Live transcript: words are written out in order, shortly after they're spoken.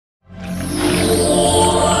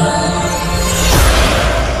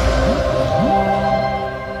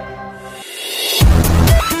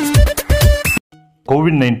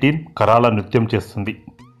COVID-19 కరాళ నృత్యం చేస్తుంది.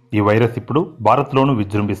 ఈ వైరస్ ఇప్పుడు భారత్లోనూ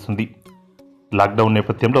విజృంభిస్తుంది. లాక్డౌన్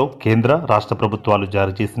నేపథ్యంలో కేంద్ర, రాష్ట్ర ప్రభుత్వాలు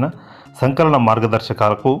జారీ చేసిన సంకలన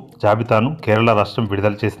మార్గదర్శకాలకు జాబితాను కేరళ రాష్ట్రం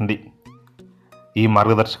విడుదల చేసింది. ఈ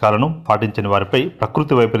మార్గదర్శకాలను పాటించని వారిపై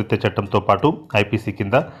ప్రకృతి వైపరీత్య చట్టంతో పాటు ఐపీసీ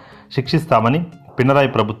కింద శిక్షిస్తామని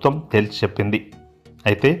పినరాయి ప్రభుత్వం తేల్చి చెప్పింది.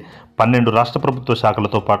 అయితే 12 రాష్ట్ర ప్రభుత్వ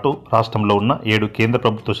శాఖలతో పాటు రాష్ట్రంలో ఉన్న 7 కేంద్ర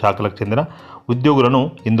ప్రభుత్వ శాఖలకు చెందిన ఉద్యోగులను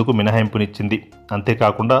ఇందుకు మినహాయింపునిచ్చింది.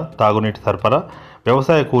 అంతేకాకుండా తాగునీటి సరఫరా,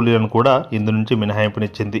 వ్యవసాయ కూలీలను కూడా ఇందు నుంచి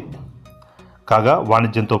మినహాయింపునిచ్చింది. కాగా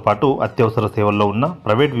వాణిజ్యంతో పాటు అత్యవసర సేవల్లో ఉన్న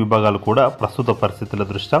ప్రైవేట్ విభాగాలు కూడా ప్రస్తుత పరిస్థితుల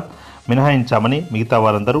దృష్ట్యా మినహాయించామని, మిగతా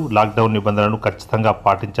వారందరూ లాక్డౌన్ నిబంధనలను ఖచ్చితంగా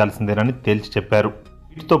పాటించాల్సిందేనని తేల్చి చెప్పారు.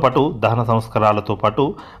 వీటితో పాటు దహన సంస్కారాలతో పాటు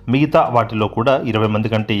మిగతా వాటిలో కూడా 20 మంది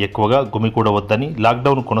కంటే ఎక్కువగా గుమికూడవద్దని,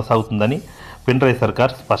 లాక్డౌన్ కొనసాగుతుందని పినరాయి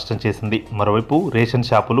సర్కార్ స్పష్టం చేసింది. మరోవైపు రేషన్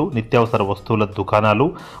షాపులు, నిత్యావసర వస్తువుల దుకాణాలు,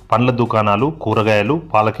 పండ్ల దుకాణాలు, కూరగాయలు,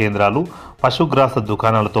 పాల కేంద్రాలు, పశుగ్రాస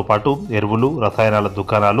దుకాణాలతో పాటు ఎరువులు, రసాయనాల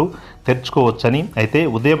దుకాణాలు తెరుచుకోవచ్చని, అయితే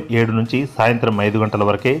ఉదయం 7 నుంచి సాయంత్రం 5 గంటల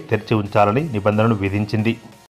వరకే తెరిచి ఉంచాలని నిబంధనలు విధించింది.